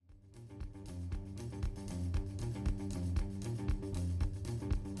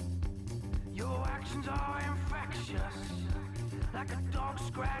Emotions are infectious, like a dog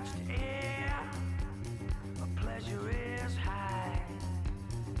scratched ear. But pleasure is high.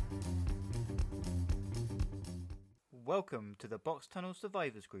 Welcome to the Box Tunnel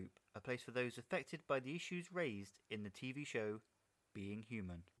Survivors Group, a place for those affected by the issues raised in the TV show Being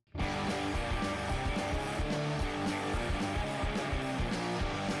Human.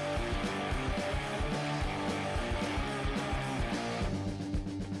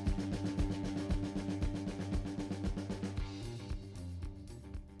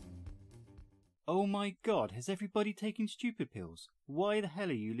 Oh my god, has everybody taken stupid pills? Why the hell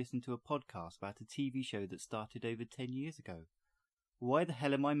are you listening to a podcast about a TV show that started over 10 years ago? Why the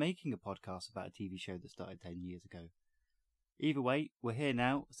hell am I making a podcast about a TV show that started 10 years ago? Either way, we're here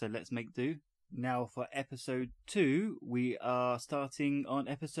now, so let's make do. Now for episode 2, we are starting on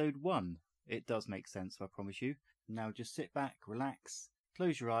episode 1. It does make sense, I promise you. Now just sit back, relax,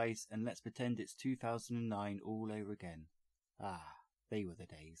 close your eyes, and let's pretend it's 2009 all over again. Ah, they were the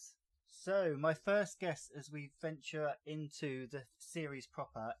days. So, my first guest as we venture into the series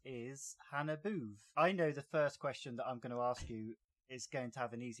proper is Hannah Booth. I know the first question that I'm going to ask you is going to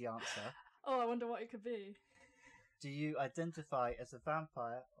have an easy answer. Oh, I wonder what it could be. Do you identify as a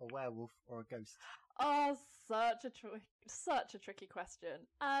vampire, a werewolf, or a ghost? Oh, such a tricky question.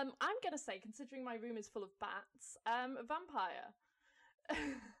 I'm going to say, considering my room is full of bats, a vampire.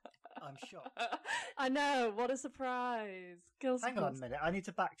 I'm shocked. I know, what a surprise. Hang on a minute, I need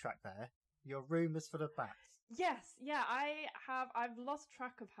to backtrack there. Your room is full of bats. Yes, yeah, I've lost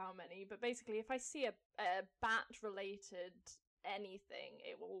track of how many, but basically if I see a bat-related anything,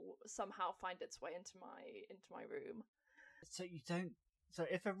 it will somehow find its way into my room. So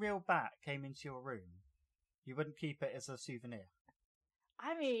if a real bat came into your room, you wouldn't keep it as a souvenir?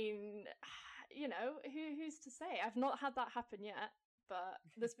 I mean, you know, who's to say? I've not had that happen yet. But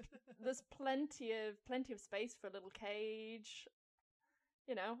there's plenty of space for a little cage.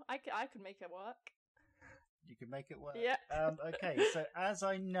 You know, I could make it work. You could make it work? Yeah. Okay, so as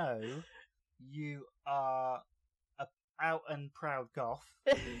I know, you are a out and proud goth.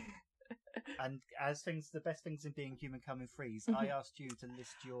 And as the best things in being human come in threes, I asked you to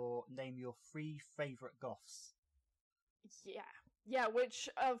name your 3 favourite goths. Yeah, which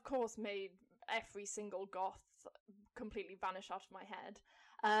of course made every single goth completely vanish out of my head.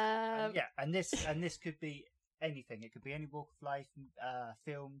 And this could be anything. It could be any walk of life,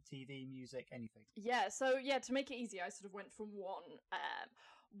 film, TV, music, anything. Yeah, so to make it easy, I sort of went from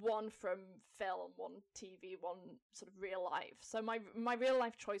one from film, one TV, one sort of real life. So my real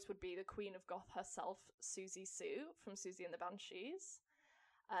life choice would be the Queen of Goth herself, Susie Sue from Susie and the Banshees.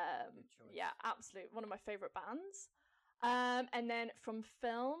 Good choice. Yeah, absolute one of my favourite bands. And then from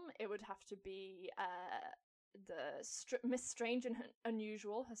film, it would have to be the Miss Strange and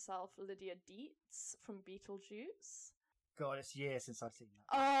Unusual herself, Lydia Dietz from Beetlejuice. God, it's years since I've seen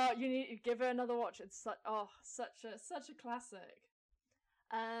that. Oh, you need to give her another watch. It's such a classic.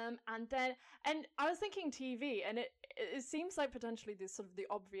 And I was thinking TV, and it seems like potentially this sort of the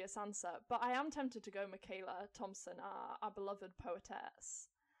obvious answer, but I am tempted to go Michaela Thompson, our beloved poetess.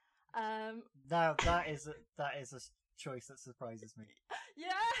 Now that is a choice that surprises me.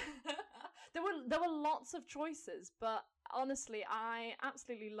 Yeah. There were lots of choices, but honestly, I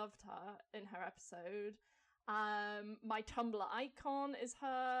absolutely loved her in her episode. My Tumblr icon is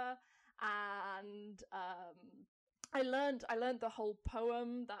her, and I learned the whole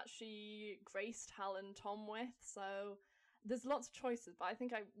poem that she graced Hal and Tom with. So there's lots of choices, but I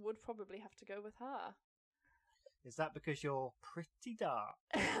think I would probably have to go with her. Is that because you're pretty dark?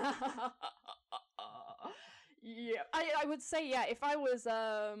 Yeah, I would say yeah. If I was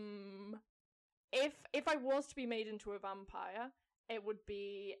if I was to be made into a vampire, it would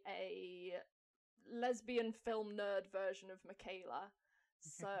be a lesbian film nerd version of Michaela.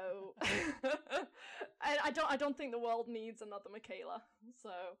 So I don't think the world needs another Michaela.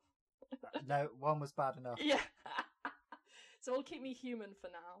 So no, one was bad enough. Yeah. So it'll keep me human for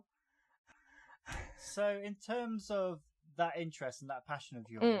now. So in terms of that interest and that passion of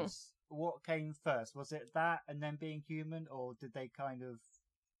yours, what came first? Was it that and then being human, or did they kind of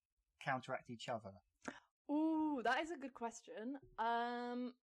counteract each other? Ooh, that is a good question.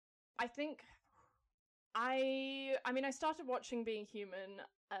 I think I started watching Being Human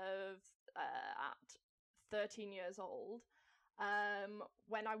at 13 years old.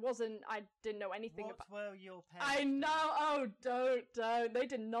 When I didn't know anything about. What were your parents? I know. Oh, don't. They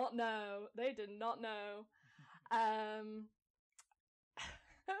did not know.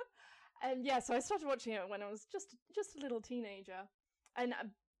 And yeah, so I started watching it when I was just a little teenager, and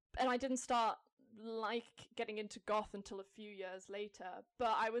I didn't start like getting into goth until a few years later,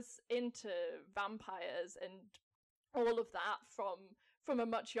 but I was into vampires and all of that from a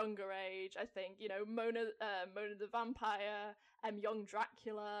much younger age. I think, you know, Mona the Vampire, Young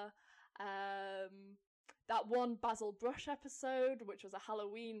Dracula, that one Basil Brush episode, which was a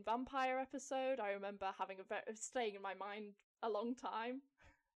Halloween vampire episode. I remember staying in my mind a long time.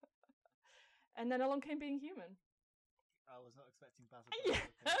 And then along came Being Human. I was not expecting Basil Brush.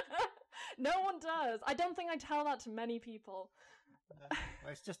 Yeah. No one does. I don't think I tell that to many people. No.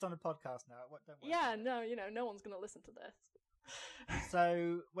 Well, it's just on a podcast now. Don't worry. Yeah, no, you know, no one's going to listen to this.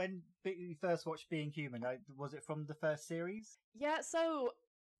 So, when you first watched Being Human, was it from the first series? Yeah, so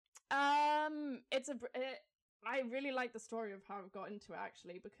I really like the story of how I got into it,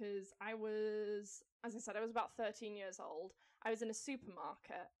 actually, because I was, as I said, I was about 13 years old. I was in a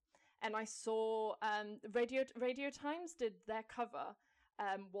supermarket, and I saw Radio Times did their cover,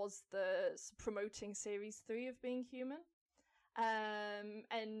 was promoting series 3 of Being Human.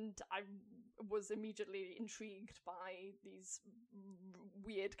 And I was immediately intrigued by these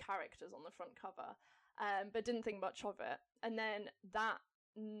weird characters on the front cover, but didn't think much of it. And then that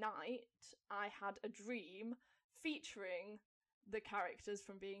night, I had a dream featuring the characters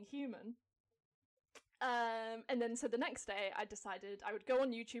from Being Human. And then so the next day, I decided I would go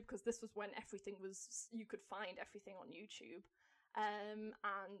on YouTube, because this was when you could find everything on YouTube. And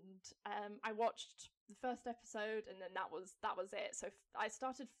I watched the first episode, and then that was it. So I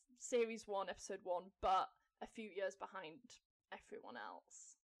started series 1, episode 1, but a few years behind everyone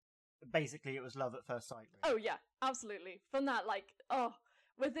else. Basically, it was love at first sight. Really. Oh yeah, absolutely. From that,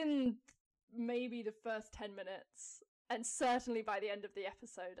 within maybe the first 10 minutes, and certainly by the end of the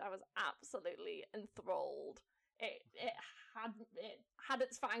episode, I was absolutely enthralled. It had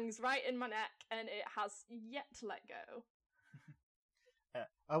its fangs right in my neck, and it has yet to let go. Yeah.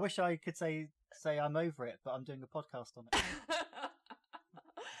 I wish I could say I'm over it, but I'm doing a podcast on it.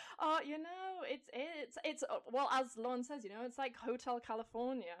 Oh, you know, it's well, as Lauren says, you know, it's like Hotel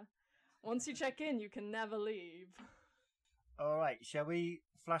California. Once you check in, you can never leave. All right, shall we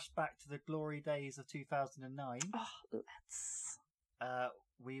flash back to the glory days of 2009? Oh, let's.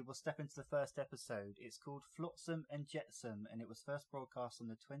 We will step into the first episode. It's called Flotsam and Jetsam, and it was first broadcast on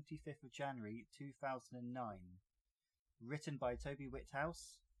the 25th of January 2009. Written by Toby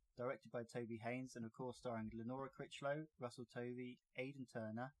Whithouse, directed by Toby Haynes, and of course starring Lenora Critchlow, Russell Tovey, Aidan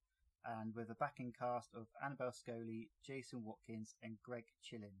Turner, and with a backing cast of Annabelle Scully, Jason Watkins, and Greg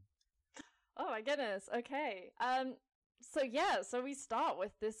Chilin. Oh my goodness, okay. So we start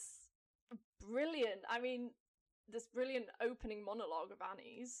with this brilliant opening monologue of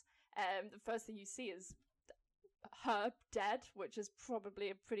Annie's. The first thing you see is her dead, which is probably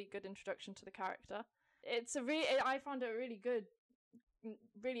a pretty good introduction to the character. I found it a really good,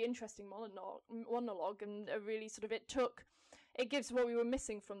 really interesting monologue, and a really sort of it gives what we were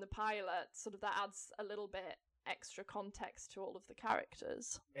missing from the pilot. Sort of that adds a little bit extra context to all of the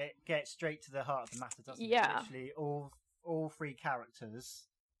characters. It gets straight to the heart of the matter, doesn't it? Yeah. Literally, all 3 characters,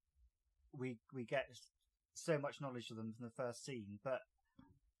 we get so much knowledge of them from the first scene, but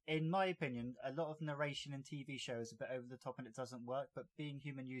in my opinion, a lot of narration in TV shows is a bit over the top and it doesn't work, but Being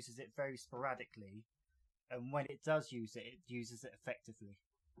Human uses it very sporadically, and when it does use it, it uses it effectively.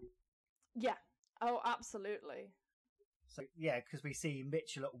 Yeah. Oh, absolutely. So, yeah, because we see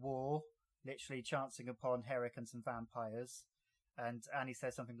Mitchell at war, literally chancing upon Herrick and some vampires, and Annie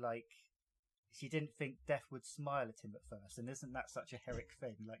says something like, she didn't think death would smile at him at first, and isn't that such a Herrick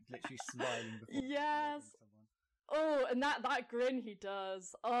thing? Like, literally smiling before yes. someone. Oh, and that grin he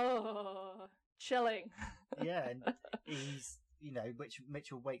does. Oh, chilling. Yeah, and he's, you know, which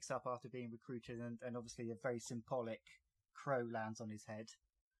Mitchell wakes up after being recruited, and obviously a very symbolic crow lands on his head.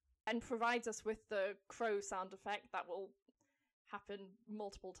 And provides us with the crow sound effect that will happen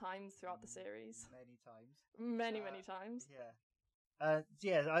multiple times throughout the series. Many times. Many times. Yeah.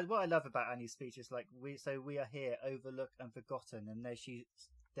 What I love about Annie's speech is like we are here, overlooked and forgotten, and there she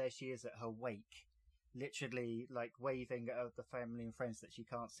is at her wake, literally like waving at the family and friends that she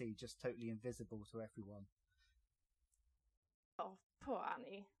can't see, just totally invisible to everyone. Oh, poor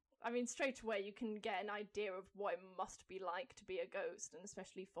Annie. I mean, straight away you can get an idea of what it must be like to be a ghost, and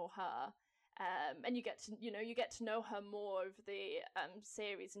especially for her. And you get to know her more over the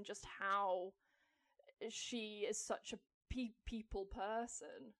series, and just how she is such a people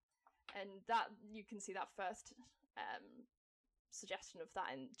person, and that you can see that first suggestion of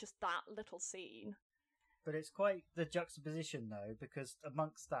that in just that little scene. But it's quite the juxtaposition though, because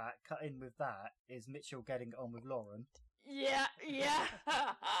amongst that, cut in with that, is Mitchell getting on with Lauren. Yeah.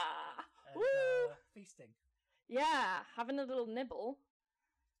 And, Woo! Feasting. Yeah, having a little nibble.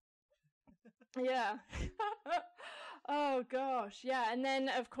 Yeah. Oh gosh, yeah. And then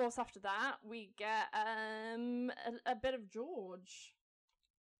of course after that we get a bit of George.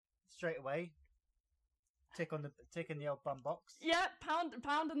 Straight away. Tick in the old bum box. Yeah, pound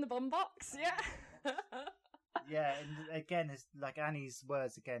in the bum box. Yeah. Yeah, and again, it's like Annie's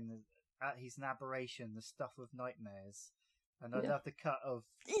words again. He's an aberration, the stuff of nightmares. And I love the cut of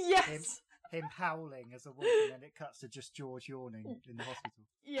him howling as a wolf, and then it cuts to just George yawning in the hospital.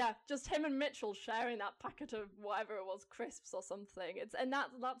 Yeah, just him and Mitchell sharing that packet of whatever it was, crisps or something.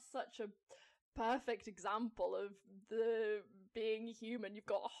 That's such a perfect example of the being human. You've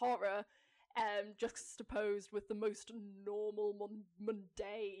got horror juxtaposed with the most normal,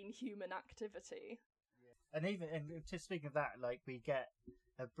 mundane human activity. And just speaking of that, like, we get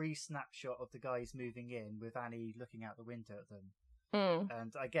a brief snapshot of the guys moving in with Annie looking out the window at them.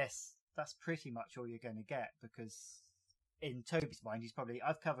 And I guess that's pretty much all you're going to get, because in Toby's mind, he's probably,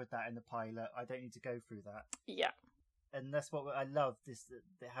 I've covered that in the pilot, I don't need to go through that. Yeah. And that's what I love,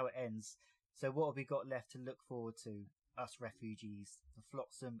 how it ends. So what have we got left to look forward to, us refugees, the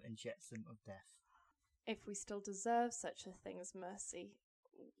flotsam and jetsam of death? If we still deserve such a thing as mercy,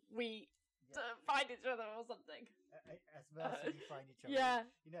 we find each other or something. As mercy, we find each other. Yeah.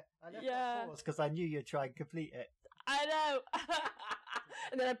 You know, I left that pause because I knew you'd try and complete it. I know.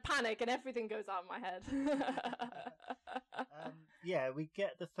 And then I panic and everything goes out of my head. Yeah, we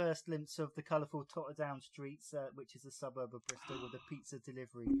get the first glimpse of the colourful Totterdown streets, which is a suburb of Bristol, with a pizza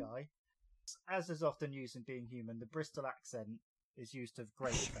delivery guy. As is often used in Being Human, the Bristol accent is used to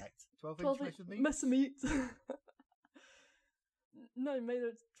great effect. 12-inch mesh of meat. No, made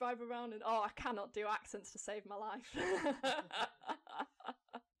her drive around and I cannot do accents to save my life.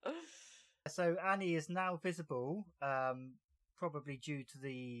 So Annie is now visible, probably due to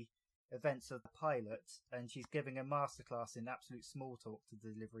the events of the pilot, and she's giving a masterclass in absolute small talk to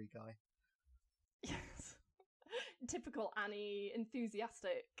the delivery guy. Yes. Typical Annie,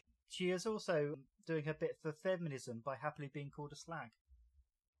 enthusiastic. She is also doing her bit for feminism by happily being called a slag.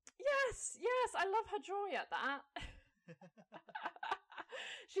 Yes, I love her joy at that.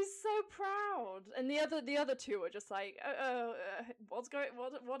 She's so proud, and the other two are just like,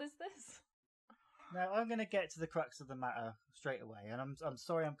 what is this? Now I'm going to get to the crux of the matter straight away, and I'm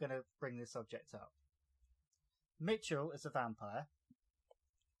sorry I'm going to bring this subject up. Mitchell is a vampire.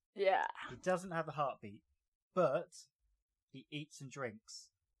 Yeah. He doesn't have a heartbeat, but he eats and drinks.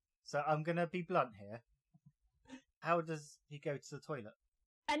 So I'm going to be blunt here. How does he go to the toilet?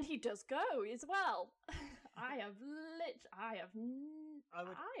 And he does go as well. I have no idea. I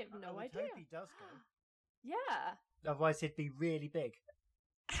hope he does go. Yeah. Otherwise he'd be really big.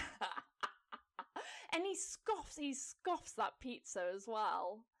 And he scoffs that pizza as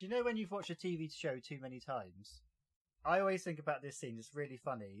well. Do you know when you've watched a TV show too many times? I always think about this scene, it's really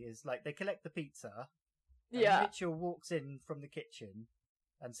funny, is like they collect the pizza, and Mitchell walks in from the kitchen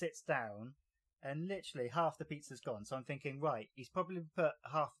and sits down, and literally half the pizza's gone. So I'm thinking, right, he's probably put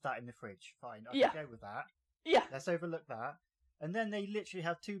half of that in the fridge. Fine, I can go with that. Yeah. Let's overlook that. And then they literally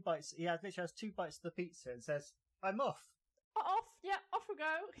have 2 bites. He literally has 2 bites of the pizza and says, I'm off. Off, yeah, off we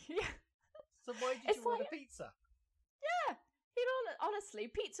go. Yeah. So why did you want a pizza? Yeah. Honestly,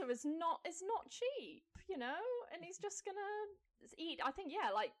 pizza is not cheap, you know? And he's just gonna eat, I think,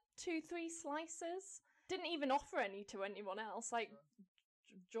 like 2-3 slices. Didn't even offer any to anyone else. Like,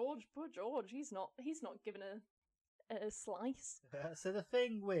 poor George, he's not given a slice. So the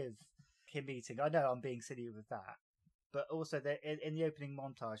thing with him eating, I know I'm being silly with that, but also in the opening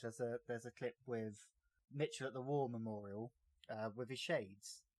montage, there's a clip with Mitchell at the War Memorial with his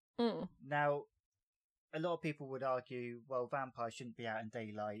shades. Now, a lot of people would argue, well, vampires shouldn't be out in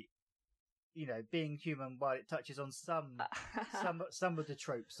daylight. You know, Being Human, while it touches on some of the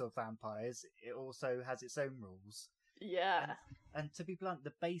tropes of vampires, it also has its own rules. Yeah. And to be blunt,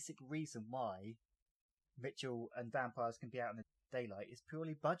 the basic reason why Mitchell and vampires can be out in the daylight is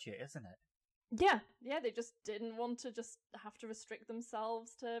purely budget, isn't it? Yeah, they just didn't want to just have to restrict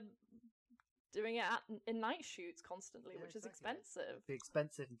themselves to doing it in night shoots constantly, which is expensive. It'd be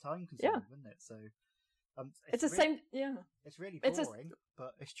expensive and time consuming, wouldn't it? So it's the same. Yeah, it's really boring,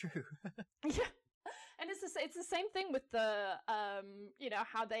 but it's true. Yeah, and it's the same thing with the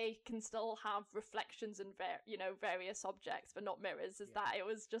how they can still have reflections in various objects, but not mirrors. That it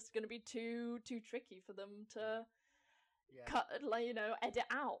was just going to be too tricky for them to cut, edit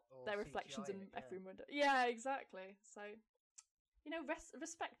out or their reflections in every window. Yeah, exactly. So,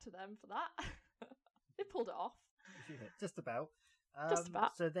 respect to them for that. They pulled it off. Yeah, just about. Just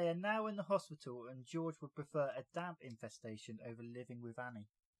about. So they are now in the hospital, and George would prefer a damp infestation over living with Annie.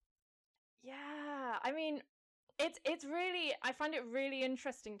 Yeah, I mean, It's really, I find it really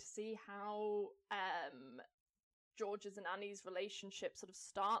interesting to see how George's and Annie's relationship sort of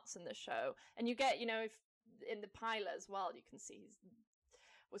starts in the show, and you get, if in the pilot as well, you can see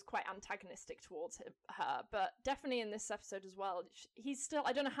was quite antagonistic towards her, but definitely in this episode as well, he's still,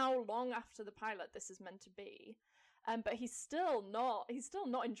 I don't know how long after the pilot this is meant to be, but he's still not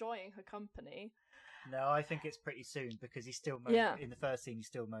enjoying her company. No, I think it's pretty soon, because he's still in the first scene. He's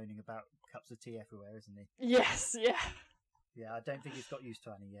still moaning about cups of tea everywhere, isn't he? Yes, yeah. Yeah, I don't think he's got used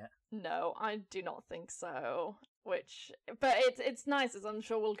to Annie yet. No, I do not think so. But it's nice, as I'm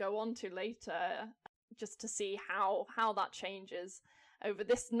sure we'll go on to later, just to see how that changes over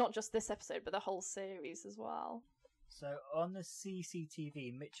this, not just this episode, but the whole series as well. So on the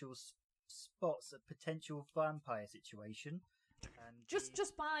CCTV, Mitchell spots a potential vampire situation. And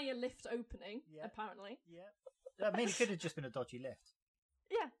just by a lift opening, apparently. Yeah. I mean, it could have just been a dodgy lift.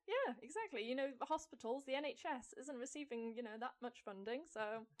 Yeah, exactly. The hospitals, the NHS isn't receiving, that much funding,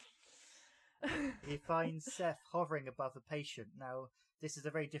 so... He finds Seth hovering above a patient. Now, this is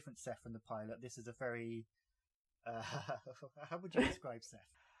a very different Seth from the pilot. This is a very... how would you describe Seth?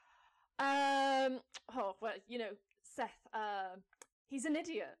 Seth, he's an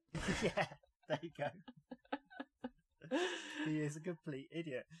idiot. Yeah, there you go. He is a complete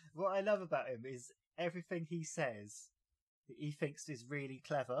idiot. What I love about him is everything he says, he thinks is really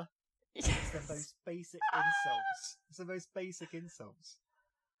clever. Yes. It's the most basic insults. It's the most basic insults.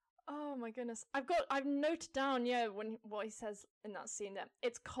 Oh my goodness. I've noted down, what he says in that scene there.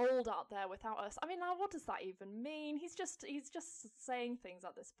 It's cold out there without us. I mean, now what does that even mean? He's just saying things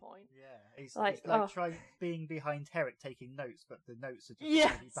at this point. Yeah. He's like trying being behind Herrick taking notes, but the notes are just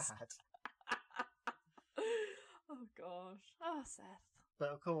really bad. Oh gosh. Oh, Seth. But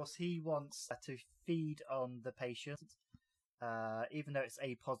of course, he wants to feed on the patient, even though it's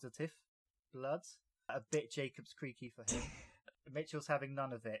A positive blood. A bit Jacob's creaky for him. Mitchell's having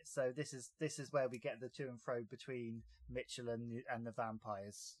none of it, so this is where we get the to and fro between Mitchell and the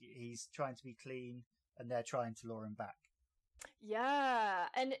vampires. He's trying to be clean, and they're trying to lure him back. Yeah,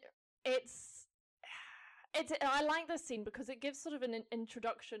 and it's I like this scene because it gives sort of an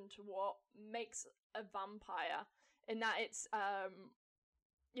introduction to what makes a vampire, in that it's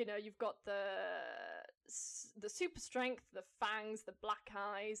you've got the super strength, the fangs, the black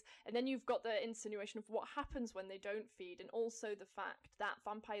eyes, and then you've got the insinuation of what happens when they don't feed, and also the fact that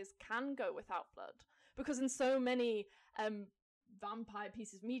vampires can go without blood. Because in so many vampire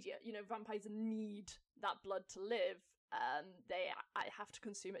pieces of media, vampires need that blood to live, and they have to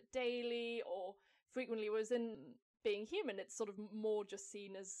consume it daily or frequently, whereas in being human, it's sort of more just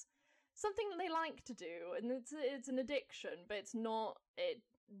seen as something that they like to do, and it's an addiction, but it's not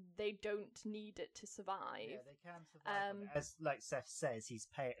they don't need it to survive. Yeah, they can survive. As like Seth says, he's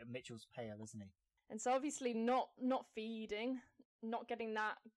Mitchell's pale, isn't he? And so obviously not feeding, not getting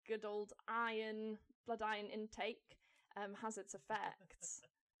that good old blood iron intake has its effects.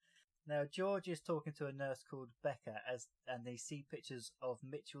 Now George is talking to a nurse called Becca and they see pictures of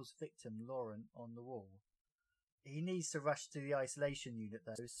Mitchell's victim Lauren on the wall. He needs to rush to the isolation unit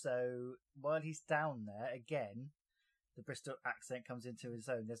though, so while he's down there again, the Bristol accent comes into his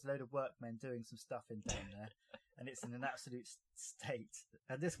own. There's a load of workmen doing some stuff down there, and it's in an absolute state.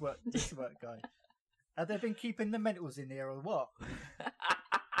 And this work guy, have they been keeping the mentals in here or what?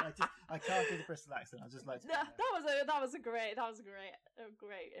 I can't do the Bristol accent. I just like to. That was a great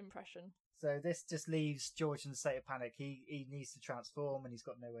impression. So this just leaves George in a state of panic. He needs to transform, and he's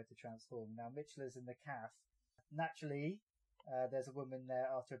got nowhere to transform. Now Mitchell is in the calf. Naturally, there's a woman there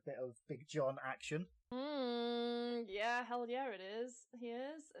after a bit of Big John action. Yeah, hell yeah, it is. He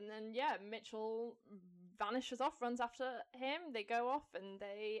is. And then, Mitchell vanishes off, runs after him. They go off and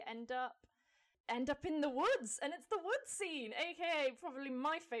they end up in the woods. And it's the woods scene, aka probably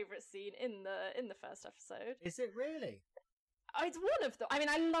my favourite scene in the first episode. Is it really? It's one of them. I mean,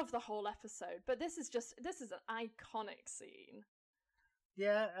 I love the whole episode, but this is an iconic scene.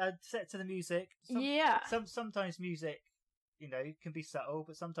 Yeah, set to the music. Sometimes music, can be subtle,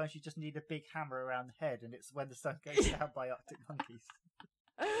 but sometimes you just need a big hammer around the head, and it's When the Sun Goes Down by Arctic Monkeys.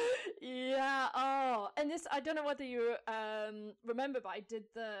 Yeah, and this, I don't know whether you remember, but I did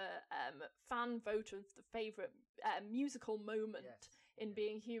the fan vote of the favourite musical moment in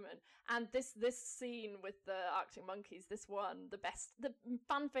Being Human, and this scene with the Arctic Monkeys, this won the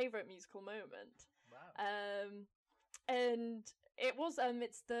fan favourite musical moment. Wow. And it was,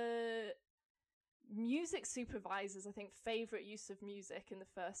 it's the music supervisor's, I think, favourite use of music in the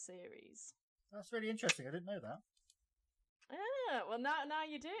first series. That's really interesting. I didn't know that. Yeah, well, now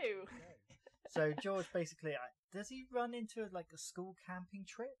you do. Okay. So George basically, does he run into a school camping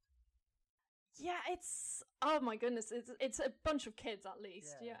trip? Yeah, it's... Oh my goodness, it's a bunch of kids at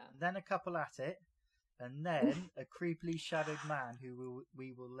least, yeah. And then a couple at it, and then a creepily shadowed man who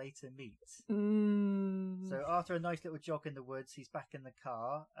we will later meet. So after a nice little jog in the woods, he's back in the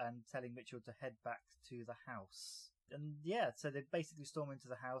car and telling Mitchell to head back to the house. And yeah, so they basically storm into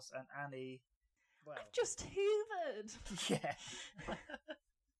the house, and Annie... Well, I've just hoovered. yeah.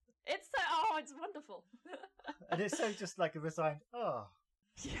 It's wonderful. And it's so just like a resigned, oh.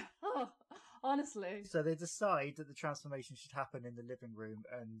 Yeah, honestly. So they decide that the transformation should happen in the living room,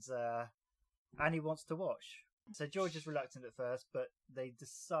 and Annie wants to watch. So George is reluctant at first, but they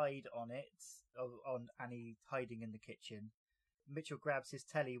decide on it, on Annie hiding in the kitchen. Mitchell grabs his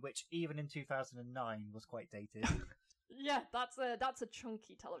telly, which even in 2009 was quite dated. Yeah, that's a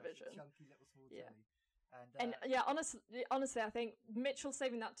chunky television. That's a chunky little small telly. And yeah, honestly, I think Mitchell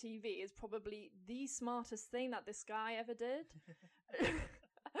saving that TV is probably the smartest thing that this guy ever did.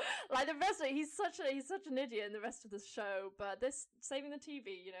 Like the rest of it, he's such an idiot in the rest of the show, but this saving the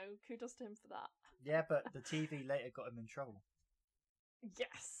TV, kudos to him for that. Yeah, but the TV later got him in trouble.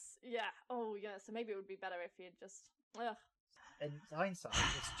 Yes, yeah. Oh, yeah. So maybe it would be better if he had just. Ugh. In hindsight,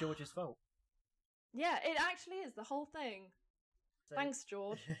 it's George's fault. Yeah, it actually is the whole thing. So, thanks,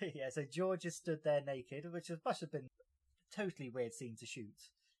 George. Yeah, so George is stood there naked, which must have been a totally weird scene to shoot,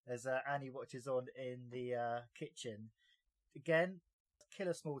 as Annie watches on in the kitchen. Again,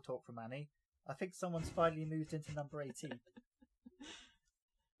 killer small talk from Annie. I think someone's finally moved into number 18.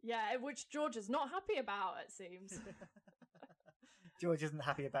 Yeah, which George is not happy about, it seems. George isn't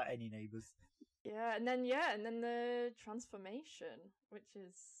happy about any neighbours. Yeah, and then the transformation, which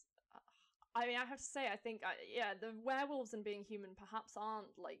is... I mean, I have to say, I think, the werewolves and being human perhaps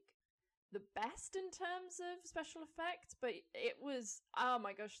aren't, like, the best in terms of special effects, but it was, oh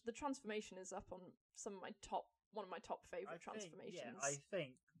my gosh, the transformation is up on one of my top favourite transformations. I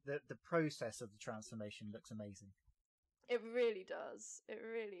think that the process of the transformation looks amazing. It really does. It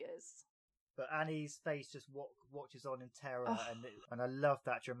really is. But Annie's face just watches on in terror, and I love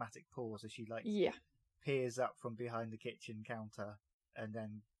that dramatic pause as she, peers up from behind the kitchen counter, and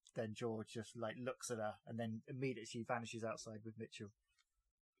then George just looks at her, and then immediately she vanishes outside with Mitchell.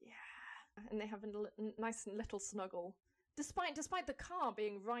 Yeah, and they have a nice little snuggle. Despite the car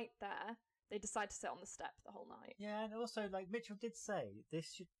being right there, they decide to sit on the step the whole night. Yeah, and also Mitchell did say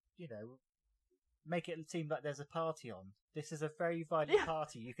this should, make it seem like there's a party on. This is a very violent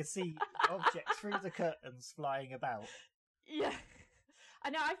party. You can see objects through the curtains flying about. Yeah. I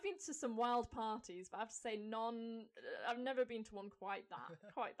know, I've been to some wild parties, but I have to say I've never been to one quite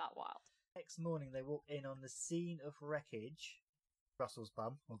that wild. Next morning, they walk in on the scene of wreckage. Russell's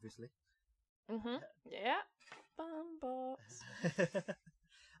bum, obviously. Mm-hmm. Yeah. Bum box.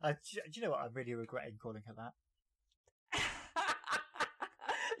 Do you know what? I'm really regretting calling her that.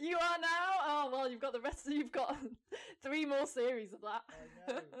 You are now? Oh, well, you've got 3 more series of that.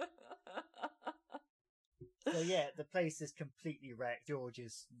 I know. So yeah, the place is completely wrecked. George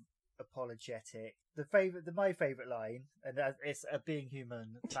is apologetic. My favourite line, and it's a Being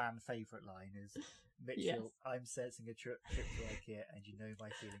Human fan favourite line, is Mitchell, yes. I'm sensing a trip to IKEA, and you know my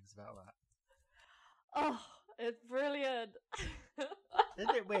feelings about that. Oh, it's brilliant.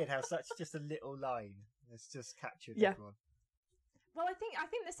 Isn't it weird how such just a little line has just captured everyone? Well, I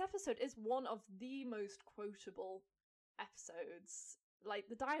think this episode is one of the most quotable episodes. Like,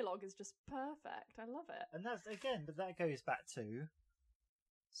 the dialogue is just perfect. I love it. And but that goes back to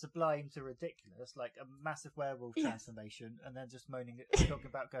sublime to ridiculous, like a massive werewolf transformation, and then just talking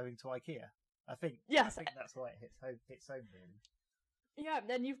about going to IKEA. I think that's why it hits home really. Yeah,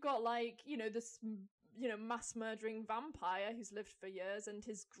 then you've got this mass murdering vampire who's lived for years, and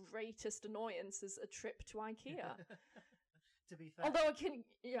his greatest annoyance is a trip to IKEA. To be fair, although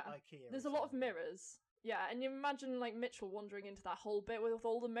IKEA there's a lot of mirrors. Yeah, and you imagine Mitchell wandering into that whole bit with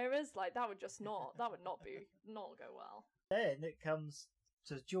all the mirrors, that would just not go well. Then it comes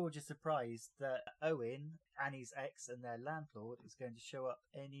to George's surprise that Owen, Annie's ex and their landlord, is going to show up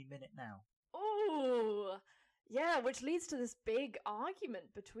any minute now. Oh, yeah, which leads to this big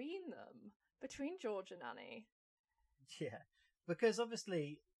argument between George and Annie. Yeah, because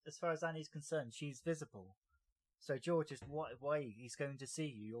obviously, as far as Annie's concerned, she's visible. So George is, why he's going to see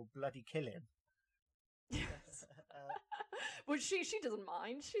you, you'll bloody kill him. Yes. Well, she doesn't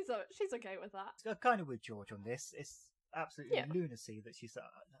mind. She's okay with that. I'm kind of with George on this. It's absolutely lunacy that she's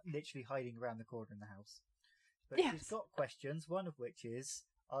literally hiding around the corner in the house. But she's got questions, one of which is,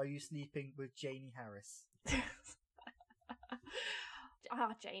 are you sleeping with Janie Harris?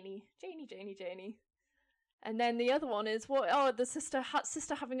 Janie. And then the other one is the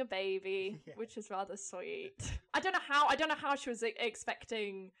sister having a baby, which is rather sweet. I don't know how she was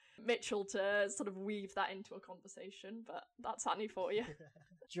expecting Mitchell to sort of weave that into a conversation, but that's Annie for you.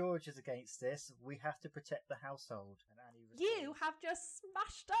 George is against this. We have to protect the household. And Annie You have just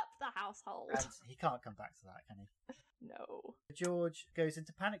smashed up the household. And he can't come back to that, can he? No. George goes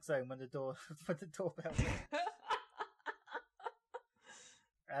into panic zone when the doorbell rings.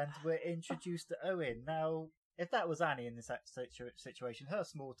 And we're introduced to Owen. Now, if that was Annie in this situation, her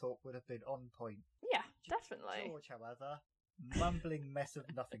small talk would have been on point. Yeah, definitely. George, however, mumbling mess of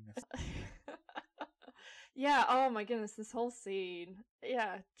nothingness. Yeah, oh my goodness, this whole scene.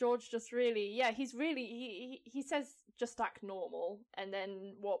 Yeah, George just really, he says just act normal, and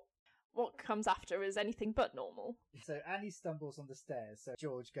then what comes after is anything but normal. So Annie stumbles on the stairs, so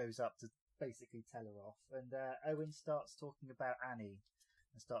George goes up to basically tell her off, and Owen starts talking about Annie.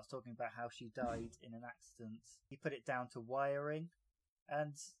 And starts talking about how she died in an accident. He put it down to wiring.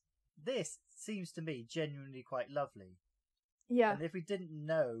 And this seems to me genuinely quite lovely. Yeah. And if we didn't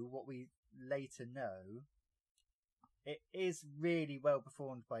know what we later know, it is really well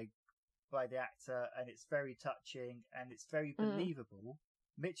performed by the actor, and it's very touching, and it's very believable.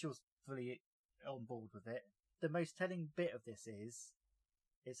 Mitchell's fully on board with it. The most telling bit of this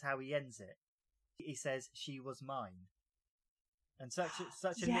is how he ends it. He says, "She was mine." And such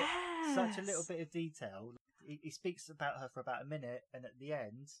a little bit of detail. He speaks about her for about a minute, and at the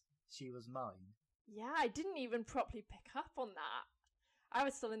end, she was mine. Yeah, I didn't even properly pick up on that. I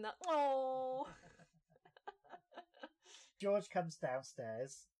was still in that, oh. George comes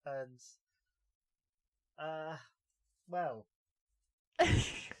downstairs, and, well,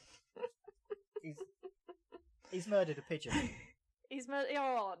 he's murdered a pigeon.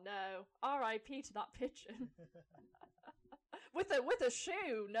 Oh no, R.I.P. to that pigeon. With a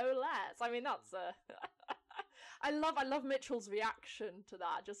shoe, no less. I mean, that's I love Mitchell's reaction to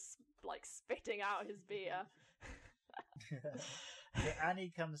that, just like spitting out his beer. So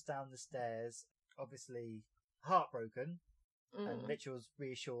Annie comes down the stairs, obviously heartbroken, and Mitchell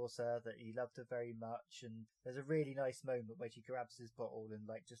reassures her that he loved her very much. And there's a really nice moment where she grabs his bottle and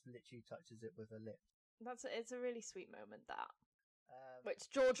like just literally touches it with her lip. It's a really sweet moment, that. Which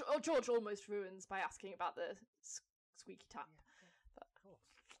George almost ruins by asking about the squeaky tap. Yeah, but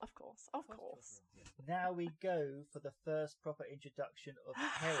of course. Now we go for the first proper introduction of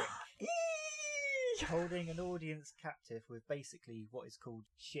Herrick, holding an audience captive with basically what is called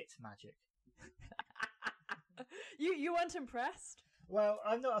shit magic. You weren't impressed? Well,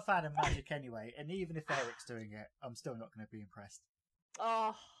 I'm not a fan of magic anyway, and even if Herrick's doing it, I'm still not going to be impressed.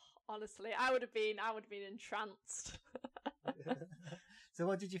 Oh, honestly, I would have been entranced. So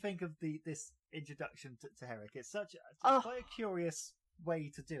what did you think of this introduction to Herrick? It's quite a curious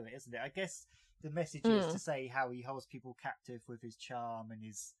way to do it, isn't it? I guess the message is to say how he holds people captive with his charm and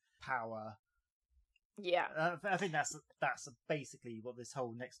his power. Yeah. I think that's basically what this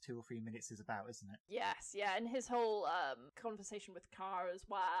whole next 2 or 3 minutes is about, isn't it? Yes, yeah, and his whole conversation with Cara as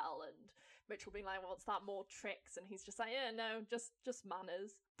well, and Mitchell being like, "What's that? More tricks?" And he's just like, "Yeah, no, just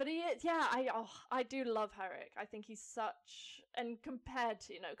manners." But I do love Herrick. I think he's such, and compared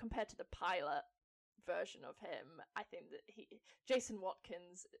to the pilot version of him, I think that Jason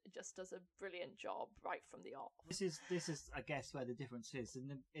Watkins just does a brilliant job right from the off. This is I guess where the difference is.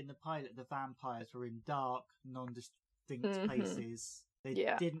 In the pilot, the vampires were in dark, non-distinct places. They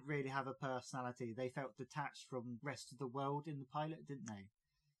didn't really have a personality. They felt detached from the rest of the world in the pilot, didn't they?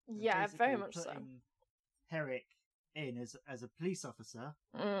 Yeah, very much so. Herrick in as a police officer,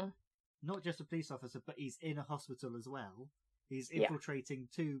 not just a police officer, but he's in a hospital as well. He's infiltrating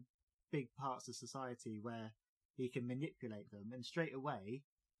two big parts of society where he can manipulate them, and straight away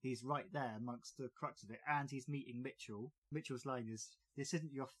he's right there amongst the crux of it, and he's meeting Mitchell. Mitchell's line is, "This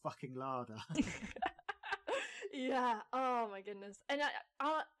isn't your fucking larder." Yeah, oh my goodness. And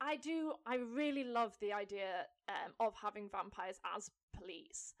I really love the idea of having vampires as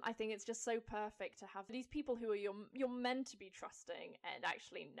police. I think it's just so perfect to have these people who are you're meant to be trusting, and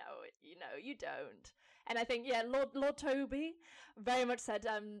actually no, you don't. And I think Lord Toby very much said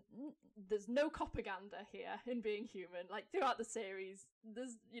there's no propaganda here in Being Human. Like throughout the series,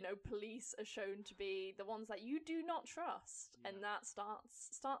 there's police are shown to be the ones that you do not trust, and that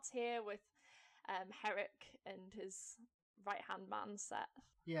starts here with Herrick and his right-hand man Set.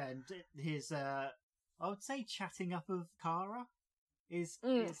 Yeah, and his I would say chatting up of Cara is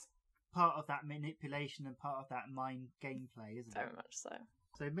part of that manipulation and part of that mind gameplay, isn't it? Very much so.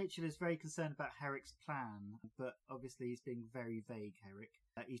 So Mitchell is very concerned about Herrick's plan, but obviously he's being very vague, Herrick.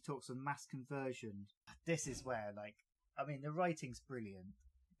 He talks of mass conversion. This is where, the writing's brilliant,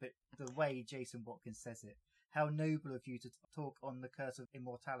 but the way Jason Watkins says it, How noble of you to talk on the curse of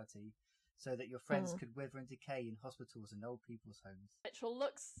immortality, so that your friends could wither and decay in hospitals and old people's homes. Mitchell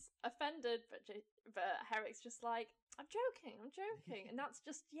looks offended, but Herrick's just like, I'm joking. And that's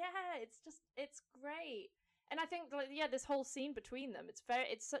just, it's great. And I think, this whole scene between them,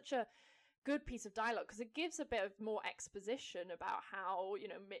 it's such a good piece of dialogue, because it gives a bit of more exposition about how,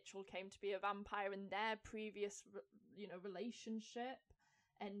 Mitchell came to be a vampire in their previous, relationship,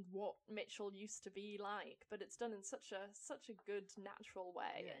 and what Mitchell used to be like, but it's done in such a good natural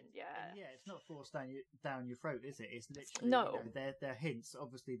way. It's not forced down your throat, is it? It's literally no. They're hints.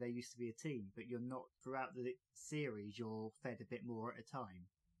 Obviously, they used to be a team, but you're not throughout the series. You're fed a bit more at a time.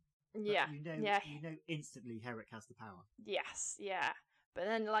 But you know instantly Herrick has the power. Yes, yeah. But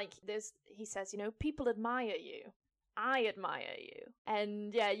then, he says, people admire you. I admire you.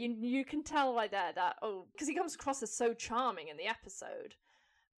 And you can tell right there that, because he comes across as so charming in the episode.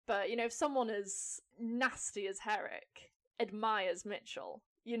 But, if someone as nasty as Herrick admires Mitchell,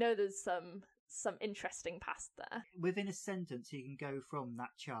 there's some interesting past there. Within a sentence, he can go from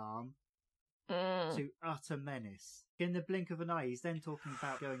that charm to utter menace. In the blink of an eye, he's then talking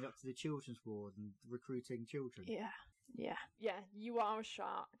about going up to the children's ward and recruiting children. Yeah, you are a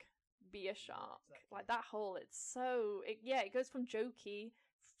shark. Be a shark. Exactly. Like, that whole, it goes from jokey,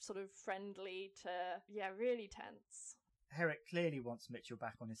 sort of friendly to, really tense. Herrick clearly wants Mitchell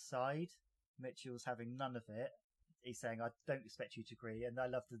back on his side. Mitchell's having none of it. He's saying, I don't expect you to agree, and I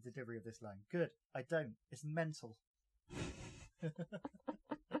love the delivery of this line. Good, I don't. It's mental.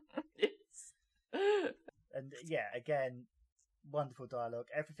 Yes. And again, wonderful dialogue.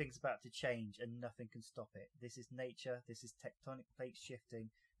 Everything's about to change and nothing can stop it. This is nature, this is tectonic plates shifting,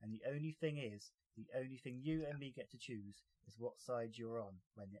 and the only thing you and me get to choose is what side you're on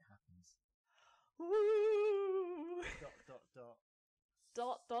when it happens. Woo! ...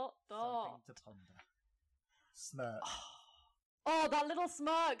 Something to ponder. Smirk. Oh, that little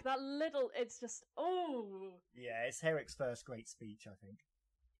smirk, it's just, Yeah, it's Herrick's first great speech, I think.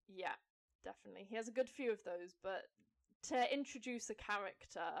 Yeah, definitely. He has a good few of those, but to introduce a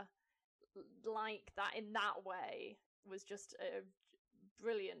character like that in that way was just a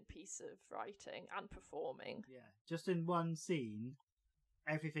brilliant piece of writing and performing. Yeah, just in one scene,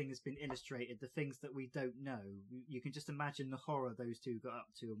 everything has been illustrated, the things that we don't know. You can just imagine the horror those two got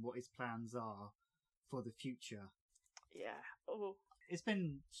up to and what his plans are for the future. Yeah. It's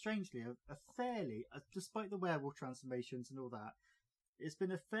been, strangely, a fairly, despite the werewolf transformations and all that, it's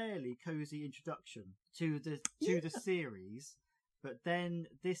been a fairly cosy introduction to the series, but then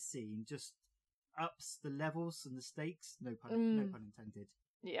this scene just ups the levels and the stakes, no pun intended.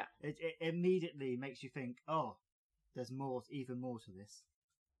 Yeah. It immediately makes you think, there's even more to this.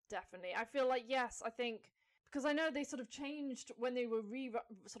 Definitely. I feel like, yes, I think, because I know they sort of changed when they were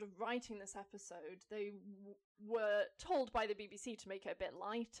sort of writing this episode, they were told by the BBC to make it a bit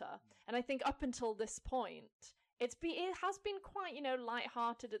lighter. And I think up until this point, it has been quite,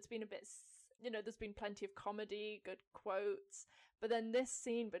 light-hearted. It's been a bit, there's been plenty of comedy, good quotes. But then this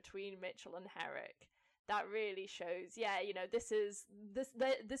scene between Mitchell and Herrick, that really shows,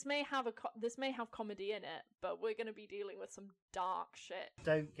 this may have comedy in it, but we're going to be dealing with some dark shit.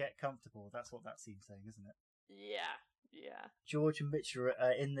 Don't get comfortable. That's what that scene's saying, isn't it? Yeah. George and Mitchell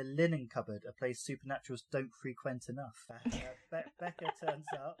are in the linen cupboard, a place supernaturals don't frequent enough. Becca turns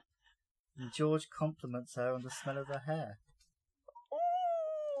up, and George compliments her on the smell of her hair.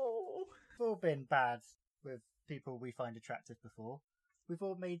 Ooh. We've all been bad with people we find attractive before. We've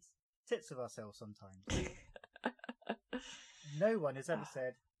all made tits of ourselves sometimes. No one has ever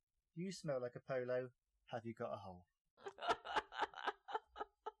said, "You smell like a polo, have you got a hole?"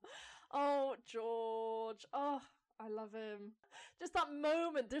 Oh, George. Oh, I love him. Just that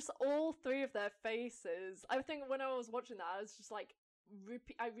moment, just all three of their faces. I think when I was watching that, I was just like,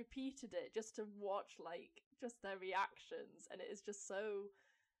 I repeated it just to watch, just their reactions. And it is just so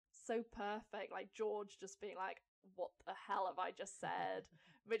perfect. Like, George just being like, what the hell have I just said?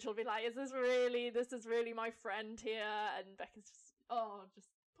 Mitchell will be like, this is really my friend here? And Becca's just,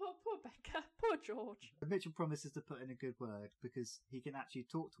 poor Becca, poor George. Mitchell promises to put in a good word because he can actually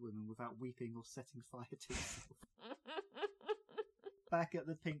talk to women without weeping or setting fire to himself. Back at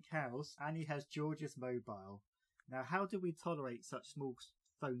the pink house, Annie has George's mobile. Now, how do we tolerate such small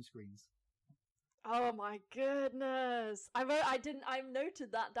phone screens? Oh my goodness. I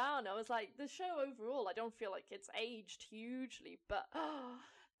noted that down. I was like, the show overall, I don't feel like it's aged hugely, but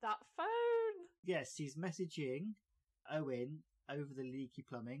that phone. Yes, he's messaging Owen over the leaky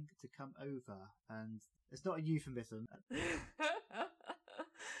plumbing to come over, and it's not a euphemism.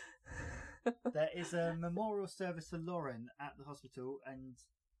 There is a memorial service for Lauren at the hospital, and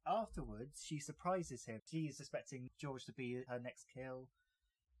afterwards, she surprises him. She's expecting George to be her next kill.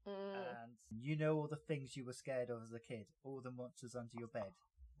 And you know all the things you were scared of as a kid, all the monsters under your bed,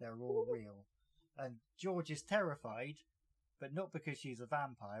 they're all real. And George is terrified, but not because she's a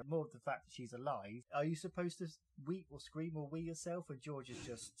vampire, more of the fact that she's alive. Are you supposed to weep or scream or wee yourself? And George is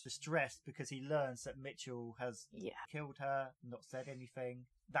just distressed because he learns that Mitchell has killed her, not said anything.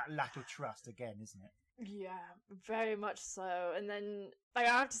 That lack of trust again, isn't it? Yeah, very much so. And then, like,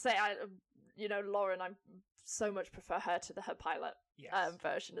 I have to say, Lauren, I so much prefer her to her pilot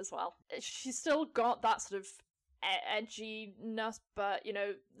version as well. She's still got that sort of edginess, but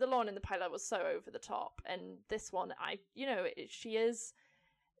the Lauren in the pilot was so over the top, and this one, she is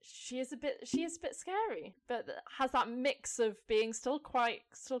a bit scary, but has that mix of being still quite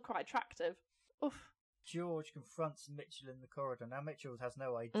attractive. Oof. George confronts Mitchell in the corridor. Now Mitchell has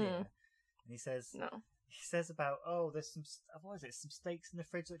no idea, and he says, "No." He says about, there's some, what is it, some steaks in the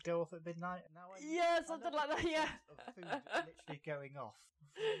fridge that go off at midnight? Now something like that, yeah. Of food literally going off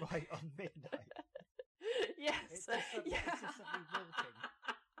right on midnight. Yes. It's just suddenly wilting.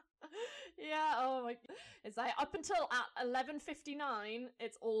 Yeah, oh my... It's like, up until at 11:59,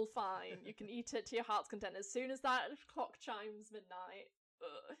 it's all fine. You can eat it to your heart's content. As soon as that clock chimes midnight,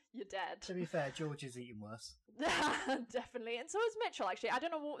 you're dead. To be fair, George is eating worse. Definitely. And so is Mitchell, actually. I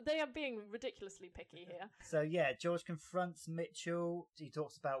don't know what... They are being ridiculously picky here. So, yeah, George confronts Mitchell. He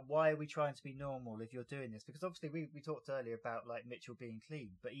talks about, why are we trying to be normal if you're doing this? Because obviously we talked earlier about, like, Mitchell being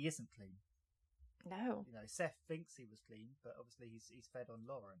clean, but he isn't clean. No. Seth thinks he was clean, but obviously he's fed on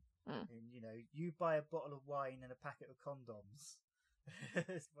Lauren. And, you buy a bottle of wine and a packet of condoms.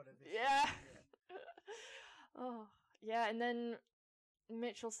 It's one of his Oh, yeah, and then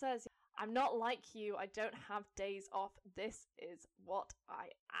Mitchell says, I'm not like you, I don't have days off, this is what I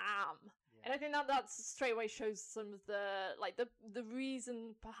am. Yeah. And I think that straight away shows some of the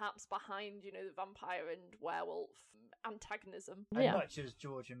reason perhaps behind, the vampire and werewolf antagonism. As much as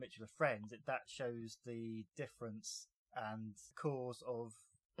George and Mitchell are friends, that shows the difference and cause of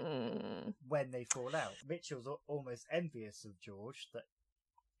when they fall out. Mitchell's almost envious of George that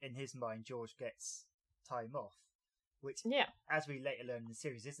in his mind George gets time off, which as we later learn in the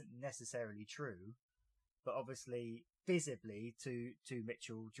series isn't necessarily true, but obviously visibly to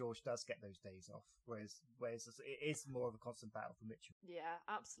Mitchell, George does get those days off, whereas it is more of a constant battle for Mitchell. Yeah,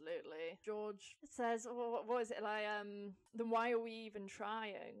 absolutely. George says, what is it like, then why are we even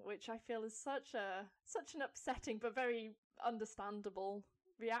trying? Which I feel is such an upsetting but very understandable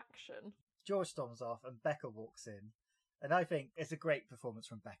reaction. George storms off and Becca walks in, and I think it's a great performance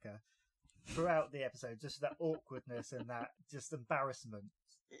from Becca throughout the episode, just that awkwardness and that just embarrassment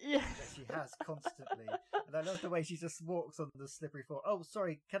that she has constantly. And I love the way she just walks on the slippery floor. Oh,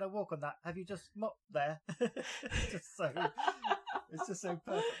 sorry, can I walk on that? Have you just mopped there? It's just so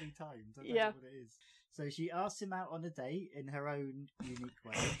perfectly timed. I don't know what it is. So she asks him out on a date in her own unique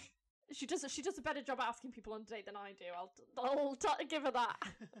way. She does a better job at asking people on a date than I do. I'll give her that.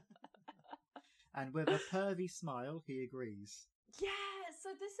 And with a pervy smile, he agrees. Yeah, so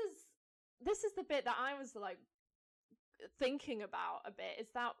this is the bit that I was like thinking about a bit, is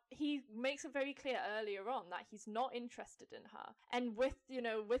that he makes it very clear earlier on that he's not interested in her. And with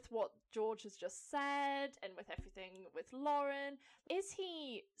what George has just said and with everything with Lauren, is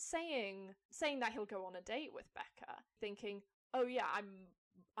he saying that he'll go on a date with Becca thinking, oh yeah,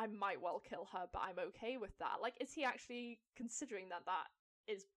 I might well kill her, but I'm okay with that? Like, is he actually considering that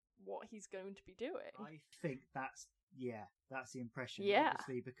is what he's going to be doing? I think that's the impression. Yeah.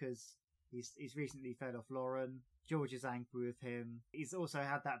 Obviously, because he's recently fed off Lauren. George is angry with him. He's also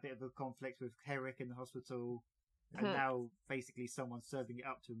had that bit of a conflict with Herrick in the hospital. And now basically someone's serving it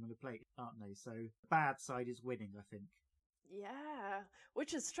up to him on a plate, aren't they? So bad side is winning, I think. Yeah,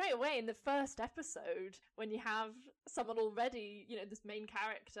 which is straight away in the first episode when you have someone already, this main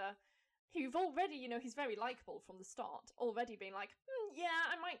character who've already, he's very likable from the start, already being like,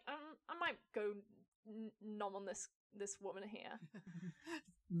 I might go nom on this woman here.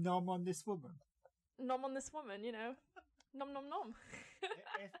 Nom on this woman. Nom on this woman, nom nom nom.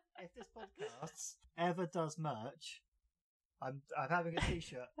 if this podcast ever does merch, I'm having a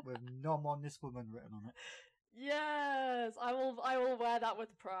t-shirt with nom on this woman written on it. Yes, I will wear that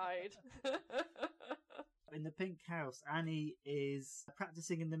with pride. In the pink house, Annie is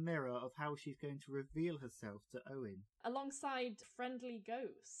practicing in the mirror of how she's going to reveal herself to Owen. Alongside Friendly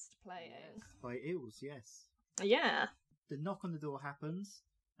Ghost playing. Yes, by Eels, yes. Yeah. The knock on the door happens,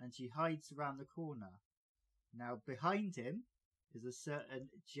 and she hides around the corner. Now, behind him is a certain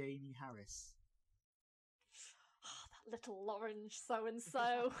Jamie Harris. Oh, that little orange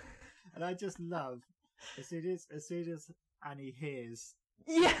so-and-so. And I just love, as soon as Annie hears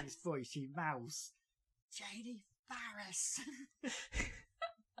Yes. His voice, she mouths, Janie Farris.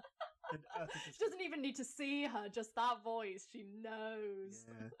 She doesn't even need to see her, just that voice. She knows.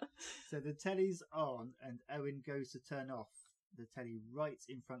 Yeah. So the telly's on, and Owen goes to turn off the telly right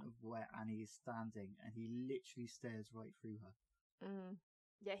in front of where Annie is standing, and he literally stares right through her.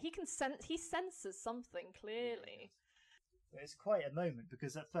 Yeah, he senses something clearly. Yeah, it's quite a moment,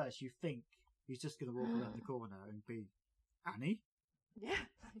 because at first you think he's just going to walk around the corner and be, Annie? Yeah,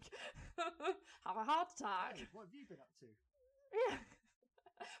 have a heart attack. Hey, what have you been up to? Yeah.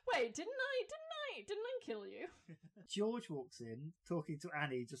 Wait, didn't I kill you? George walks in, talking to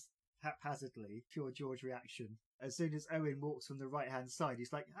Annie just haphazardly. Pure George reaction. As soon as Owen walks from the right-hand side,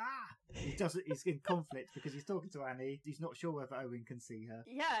 he's like, ah! He's in conflict because he's talking to Annie. He's not sure whether Owen can see her.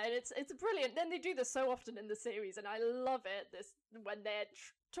 Yeah, and it's brilliant. Then they do this so often in the series, and I love it. This when they're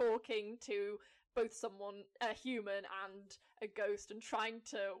talking to both someone, a human and a ghost, and trying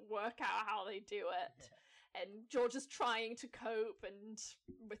to work out how they do it. Yeah. And George is trying to cope, and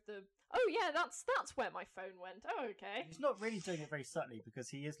with the that's where my phone went. Oh, okay. He's not really doing it very subtly because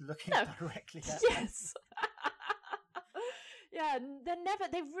he is looking directly at yes. Yeah,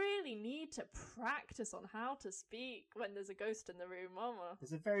 they really need to practice on how to speak when there's a ghost in the room, Mama.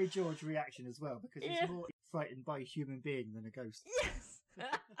 There's a very George reaction as well, because he's more frightened by a human being than a ghost. Yes.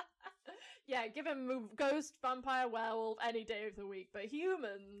 Yeah, give him a ghost, vampire, werewolf any day of the week, but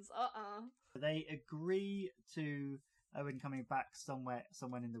humans, They agree to Owen coming back somewhere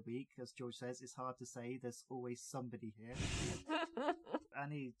in the week, as George says. It's hard to say. There's always somebody here.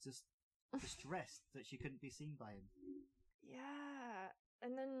 Annie just distressed that she couldn't be seen by him. Yeah,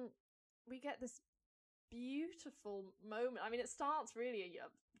 and then we get this beautiful moment. I mean, it starts really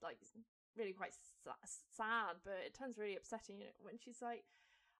really quite sad, but it turns really upsetting when she's like,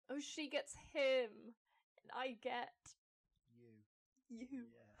 "Oh, she gets him, and I get you."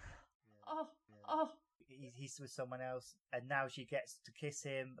 Yeah. Oh. He's with someone else, and now she gets to kiss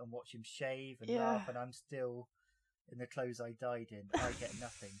him and watch him shave and laugh, and I'm still in the clothes I died in. I get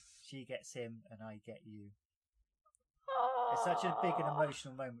nothing. She gets him, and I get you. It's such a big and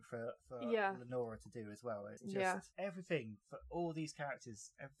emotional moment for Lenora to do as well. It's just everything for all these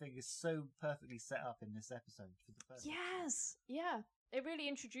characters. Everything is so perfectly set up in this episode for the first. Yes, yeah. It really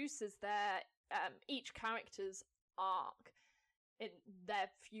introduces their each character's arc in their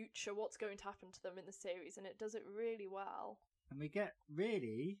future, what's going to happen to them in the series, and it does it really well. And we get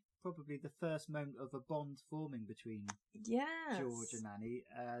really probably the first moment of a bond forming between George and Annie,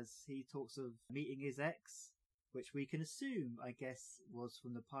 as he talks of meeting his ex, which we can assume, I guess, was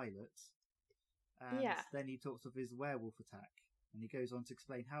from the pilot. And then he talks of his werewolf attack, and he goes on to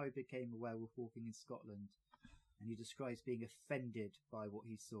explain how he became a werewolf walking in Scotland. And he describes being offended by what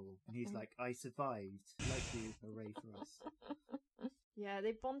he saw. And he's like, I survived. Like you, hooray for us. Yeah,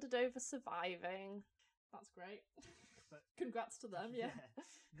 they bonded over surviving. That's great. But, congrats to them, yeah.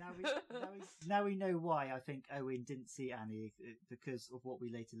 Now we know why I think Owen didn't see Annie, because of what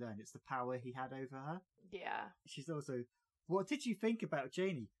we later learned. It's the power he had over her. Yeah. She's also, what did you think about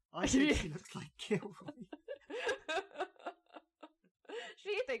Janie? I think she looks like Gilroy.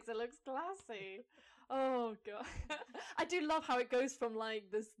 She thinks it looks classy. Oh god. I do love how it goes from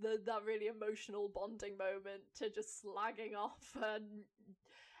like that really emotional bonding moment to just slagging off her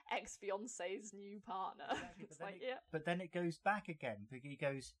ex-fiance's new partner. Exactly, but then it goes back again, because he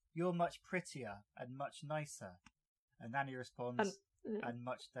goes, "You're much prettier and much nicer," and Annie responds, and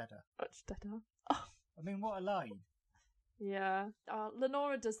much deader. Much deader. Oh. I mean, what a line. Yeah.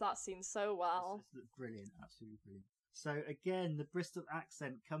 Lenora does that scene so well. It's brilliant, absolutely brilliant. So again, the Bristol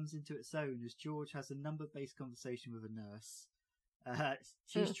accent comes into its own as George has a number-based conversation with a nurse.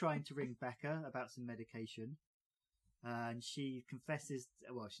 She's trying to ring Becca about some medication. And she confesses,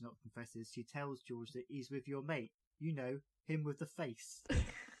 well, she not confesses, she tells George that he's with your mate. You know, him with the face.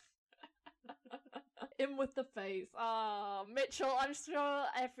 Him with the face. Ah, Mitchell, I'm sure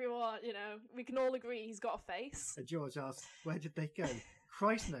everyone, we can all agree he's got a face. And George asks, where did they go?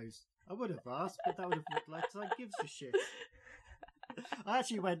 Christ knows. I would have asked, but that would have looked like I gives a shit. I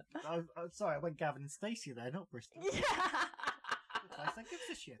actually went, I went Gavin and Stacey there, not Bristol. Yeah. Like I gives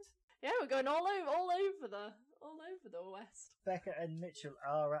a shit. Yeah, we're going all over the West. Becca and Mitchell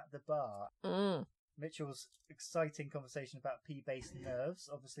are at the bar. Mitchell's exciting conversation about pea-based nerves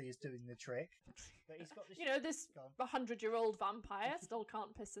obviously is doing the trick. But he's got this. This 100-year-old vampire still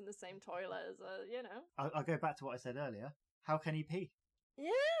can't piss in the same toilet as I'll go back to what I said earlier. How can he pee?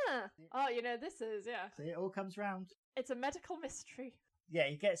 Yeah. Oh, this is, See, it all comes round. It's a medical mystery. Yeah,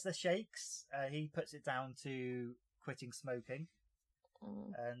 he gets the shakes. He puts it down to quitting smoking.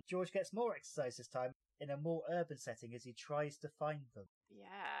 And George gets more exercise this time in a more urban setting as he tries to find them.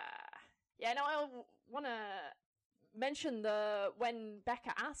 Yeah, no, I want to mention when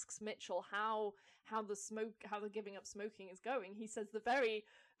Becca asks Mitchell how the giving up smoking is going, he says the very,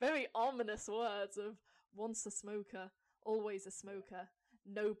 very ominous words of once a smoker, always a smoker,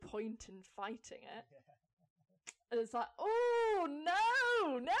 no point in fighting it. And it's like, oh,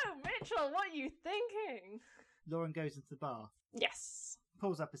 no, Mitchell, what are you thinking? Lauren goes into the bath. Yes.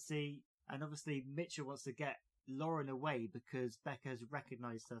 Pulls up a seat, and obviously Mitchell wants to get Lauren away because Becca has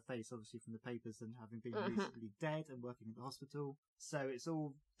recognised her face, obviously, from the papers and having been recently dead and working in the hospital. So it's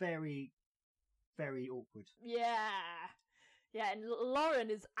all very, very awkward. Yeah, and Lauren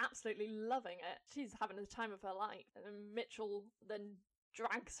is absolutely loving it. She's having the time of her life. And Mitchell then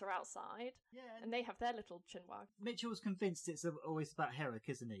drags her outside, and they have their little chinwag. Mitchell's convinced it's always about Herrick,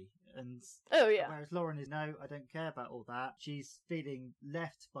 isn't he? And whereas Lauren is, no, I don't care about all that. She's feeling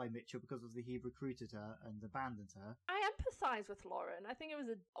left by Mitchell because obviously he recruited her and abandoned her. I empathise with Lauren. I think it was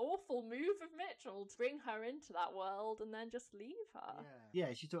an awful move of Mitchell to bring her into that world and then just leave her.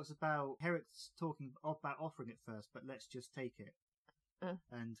 Yeah, she talks about Herrick's talking about offering it first, but let's just take it.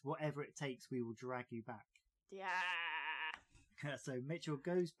 And whatever it takes, we will drag you back. Yeah. So Mitchell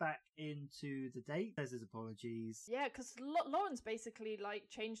goes back into the date, says his apologies. Yeah, because Lawrence basically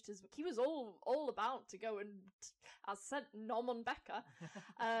changed his. He was all about to go and, as said, nom on Becca,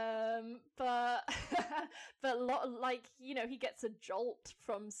 but he gets a jolt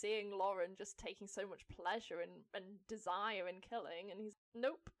from seeing Lauren just taking so much pleasure and desire in killing, and he's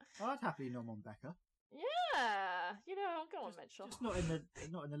nope. I'd happily nom on Becca. Yeah, go on, Mitchell. Just not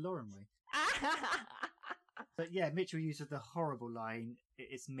in the Lauren way. But yeah, Mitchell uses the horrible line,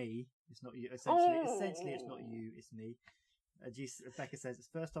 "It's me, it's not you." Essentially, it's not you, it's me. And Becca says, "It's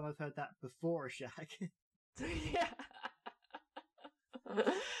the first time I've heard that before a shag." Yeah.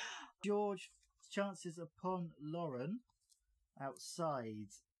 George chances upon Lauren outside.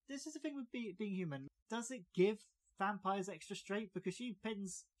 This is the thing with being human. Does it give vampires extra strength? Because she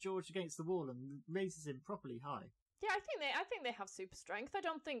pins George against the wall and raises him properly high. Yeah, I think they have super strength. I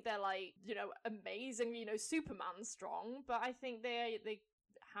don't think they're amazing, Superman strong, but I think they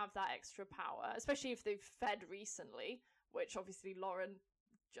have that extra power, especially if they've fed recently, which obviously Lauren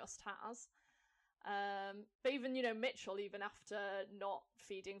just has. But even, Mitchell, even after not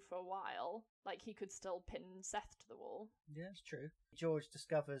feeding for a while, he could still pin Seth to the wall. Yeah, it's true. George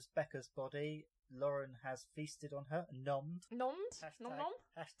discovers Becca's body. Lauren has feasted on her, nommed. Nommed?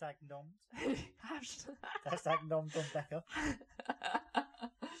 Hashtag nommed. Hashtag nommed on Becca.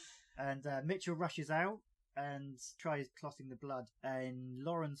 And Mitchell rushes out and tries clotting the blood. In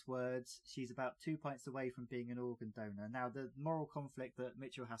Lauren's words, she's about 2 pints away from being an organ donor. Now, the moral conflict that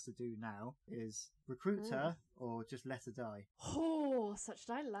Mitchell has to do now is recruit her or just let her die. Oh, such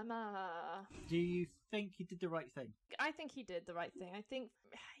dilemma. Do you think he did the right thing? I think he did the right thing. I think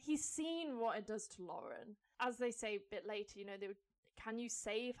he's seen what it does to Lauren. As they say a bit later, can you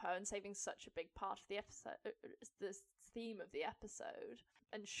save her? And saving such a big part of the episode, this theme of the episode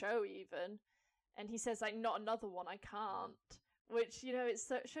and show even. And he says, not another one, I can't. Which, it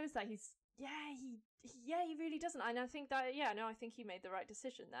shows that he really doesn't. And I think that, I think he made the right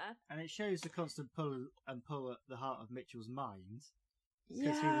decision there. And it shows the constant pull at the heart of Mitchell's mind.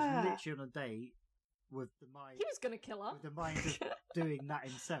 Because he was literally on a date with the mind. He was going to kill her. With the mind of doing that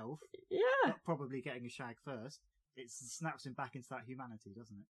himself. Yeah. Not probably getting a shag first. It snaps him back into that humanity,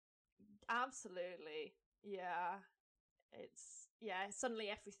 doesn't it? Absolutely. Yeah. Suddenly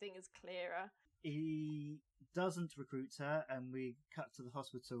everything is clearer. He doesn't recruit her, and we cut to the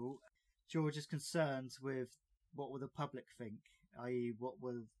hospital. George is concerned with what will the public think, i.e. what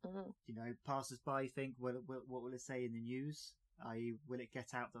will passers-by think, what will it say in the news, i.e. will it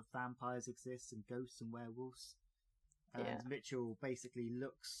get out that vampires exist and ghosts and werewolves? And Mitchell basically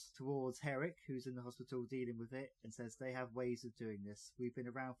looks towards Herrick, who's in the hospital dealing with it, and says they have ways of doing this. We've been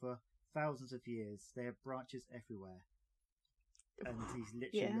around for thousands of years. They have branches everywhere. And he's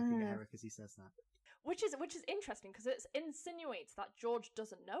literally looking at Herrick as he says that. Which is interesting, because it insinuates that George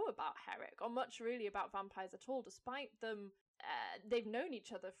doesn't know about Herrick, or much really about vampires at all, despite them... they've known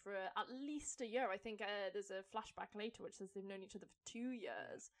each other for at least a year. I think there's a flashback later which says they've known each other for 2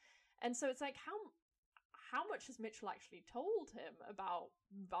 years. And so it's how much has Mitchell actually told him about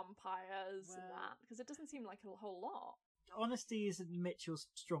vampires and that? Because it doesn't seem like a whole lot. Honesty isn't Mitchell's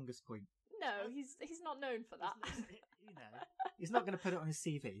strongest point. No, he's not known for that. He's not going to put it on his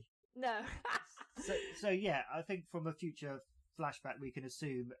CV. No. so yeah, I think from a future flashback we can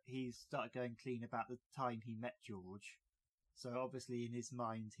assume he's started going clean about the time he met George. So obviously in his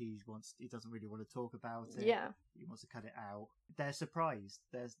mind he doesn't really want to talk about it. Yeah. He wants to cut it out. They're surprised.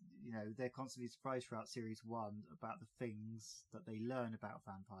 They're constantly surprised throughout series 1 about the things that they learn about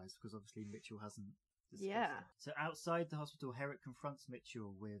vampires, because obviously Mitchell hasn't discussed it. So outside the hospital, Herrick confronts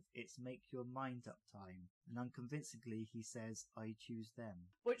Mitchell with "It's make your mind up time," and unconvincingly he says, "I choose them."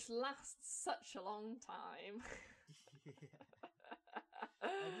 Which lasts such a long time.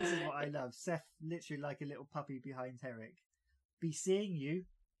 And this is what I love. Seth, literally like a little puppy behind Herrick, be seeing you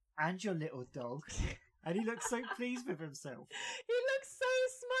and your little dog, and he looks so pleased with himself. He looks so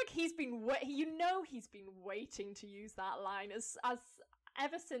smug. He's been waiting to use that line as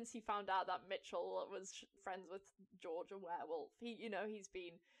ever since he found out that Mitchell was friends with George, a werewolf.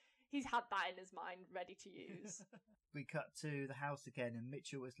 He's had that in his mind, ready to use. We cut to the house again, and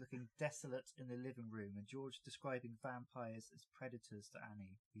Mitchell is looking desolate in the living room, and George describing vampires as predators to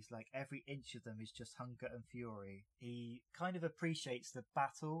Annie. He's like, every inch of them is just hunger and fury. He kind of appreciates the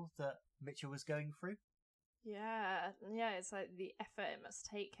battle that Mitchell was going through. Yeah, it's like the effort it must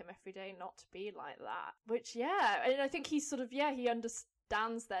take him every day not to be like that. Which, yeah, and I think he sort of, he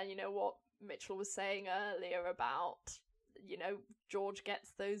understands then, what Mitchell was saying earlier about, George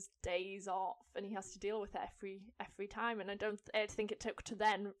gets those days off and he has to deal with it every time. And I think it took to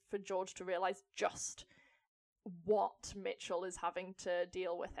then for George to realise just what Mitchell is having to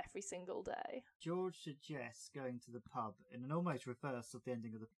deal with every single day. George suggests going to the pub in an almost reverse of the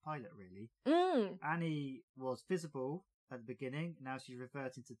ending of the pilot, really. Annie was visible at the beginning, now she's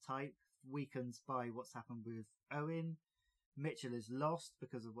reverting to type, weakened by what's happened with Owen. Mitchell is lost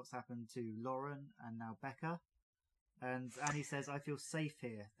because of what's happened to Lauren and now Becca. And Annie says, "I feel safe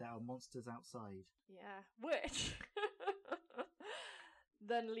here. There are monsters outside." Yeah, which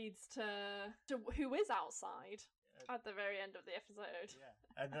then leads to who is outside at the very end of the episode.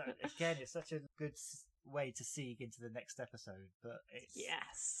 Yeah, and again, it's such a good way to segue into the next episode. But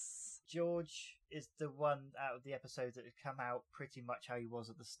George is the one out of the episodes that has come out pretty much how he was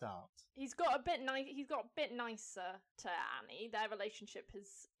at the start. He's got a bit nicer to Annie. Their relationship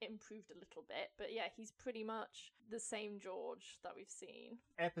has improved a little bit, but yeah, he's pretty much the same George that we've seen.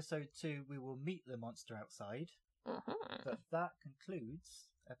 Episode 2, we will meet the monster outside. But that concludes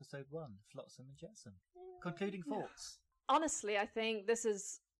episode 1, Flotsam and Jetsam. Concluding thoughts. Honestly, I think this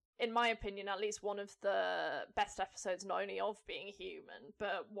is, in my opinion, at least one of the best episodes, not only of Being Human,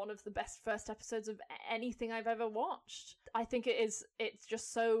 but one of the best first episodes of anything I've ever watched. I think it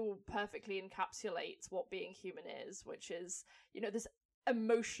just so perfectly encapsulates what Being Human is, which is, this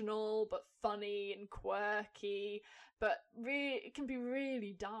emotional but funny and quirky, but it can be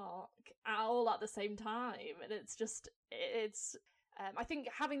really dark all at the same time. And I think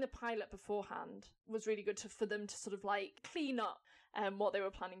having the pilot beforehand was really good for them to sort of like clean up what they were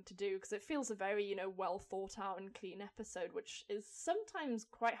planning to do, because it feels a very, well thought out and clean episode, which is sometimes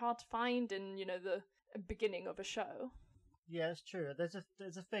quite hard to find in, the beginning of a show. Yeah, it's true. There's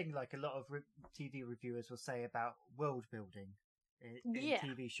a thing like a lot of TV reviewers will say about world building in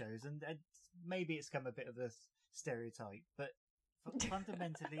TV shows, and maybe it's come a bit of a stereotype, but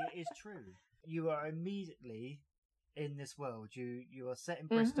fundamentally it is true. You are immediately in this world. You are set in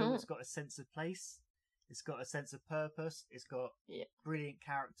Bristol. It's got a sense of place. It's got a sense of purpose. It's got brilliant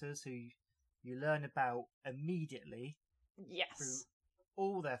characters who you learn about immediately. Yes. Through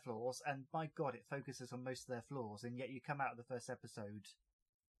all their flaws, and my God, it focuses on most of their flaws, and yet you come out of the first episode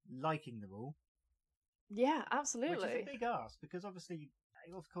liking them all. Yeah, absolutely. Which is a big ask, because obviously,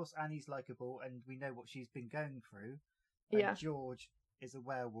 of course, Annie's likeable, and we know what she's been going through. And George is a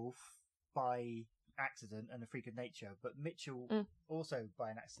werewolf by accident and a freak of nature, but Mitchell also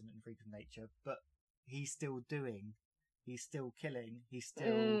by an accident and a freak of nature, but he's still killing, he's still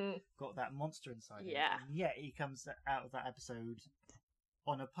got that monster inside him. And yet he comes out of that episode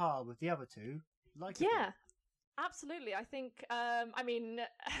on a par with the other two. Yeah, absolutely. I think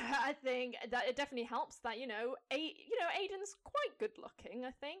I think that it definitely helps that Aiden's quite good looking.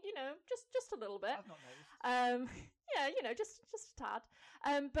 I think just a little bit. I've not noticed. Just a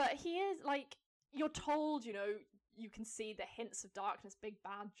tad. But he is like, you're told, you can see the hints of darkness, Big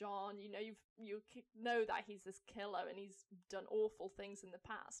Bad John, you know that he's this killer and he's done awful things in the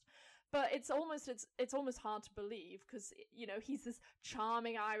past. But it's almost hard to believe, because, he's this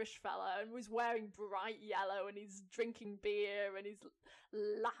charming Irish fella and he's wearing bright yellow and he's drinking beer and he's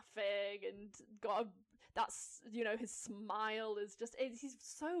laughing and his smile is just, he's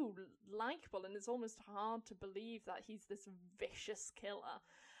so likeable, and it's almost hard to believe that he's this vicious killer.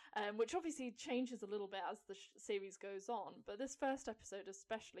 Which obviously changes a little bit as the series goes on. But this first episode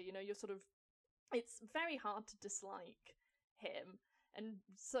especially, you're sort of, it's very hard to dislike him, and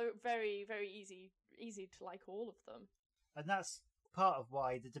so very, very easy to like all of them. And that's part of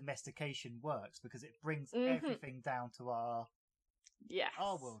why the domestication works, because it brings everything down to our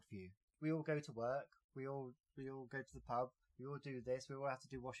worldview. We all go to work, we all go to the pub, we all do this, we all have to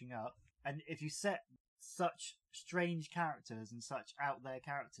do washing up. And if you set such strange characters and such out there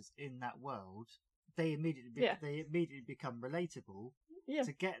characters in that world, they immediately become relatable. Yeah.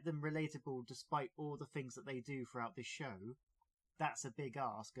 To get them relatable despite all the things that they do throughout this show, that's a big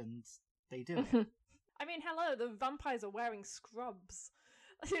ask, and they do it. I mean, hello, the vampires are wearing scrubs.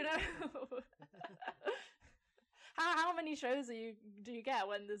 You know? How many shows do you get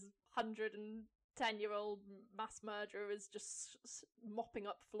when this 110-year-old mass murderer is just mopping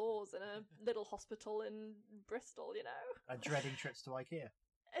up floors in a little hospital in Bristol, you know? And dreading trips to IKEA.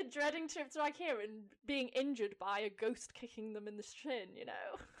 And being injured by a ghost kicking them in the shin, you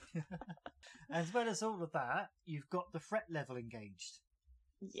know? As well as all of that, you've got the threat level engaged.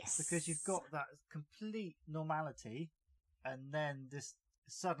 Yes. Because you've got that complete normality and then this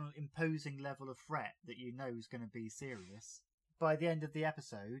sudden imposing level of threat that you know is going to be serious. By the end of the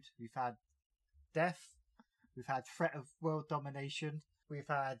episode, we've had death, we've had threat of world domination, we've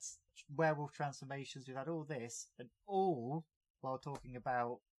had werewolf transformations, we've had all this, and all while talking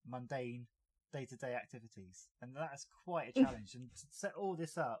about mundane day-to-day activities. And that's quite a challenge. And to set all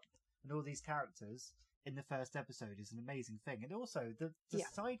this up and all these characters in the first episode is an amazing thing. And also the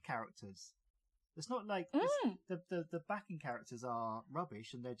side characters. It's not like the backing characters are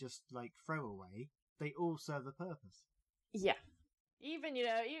rubbish and they're just like throwaway. They all serve a purpose. Yeah. Even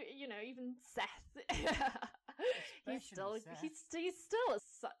even Seth. he's still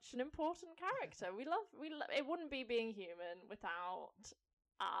such an important character. We love it. Wouldn't be Being Human without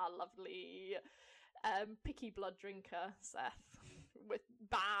our lovely picky blood drinker Seth with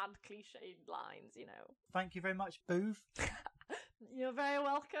bad cliched lines, you know. Thank you very much, Booth. You're very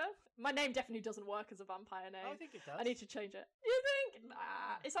welcome. My name definitely doesn't work as a vampire name. I think it does. I need to change it. You think?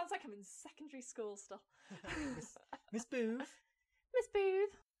 Nah. It sounds like I'm in secondary school still. Miss Booth. Miss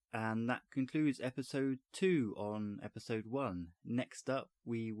Booth. And that concludes episode 2 on episode 1. Next up,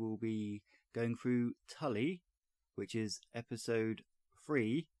 we will be going through Tully, which is episode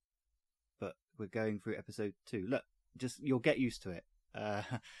 3, but we're going through episode 2. Look, you'll get used to it.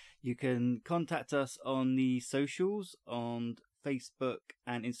 You can contact us on the socials. On Facebook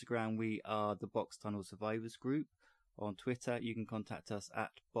and Instagram, we are the Box Tunnel Survivors Group. On Twitter, you can contact us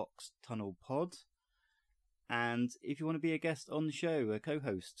at Box Tunnel Pod. And if you want to be a guest on the show, a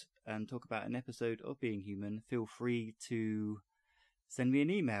co-host, and talk about an episode of Being Human, feel free to send me an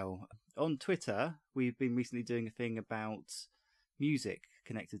email. On Twitter, we've been recently doing a thing about music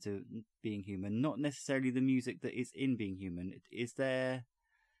connected to Being Human, not necessarily the music that is in Being Human. Is there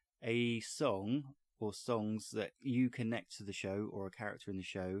a song or songs that you connect to the show or a character in the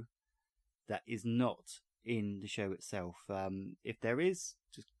show that is not in the show itself? If there is,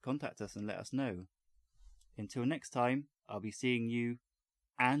 just contact us and let us know. Until next time, I'll be seeing you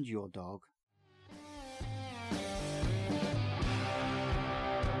and your dog.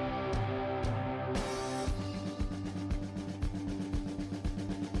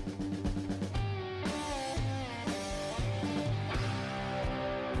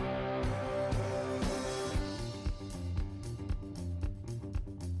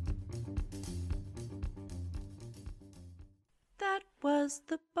 That was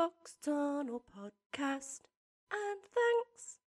the Box Tunnel Podcast, and thanks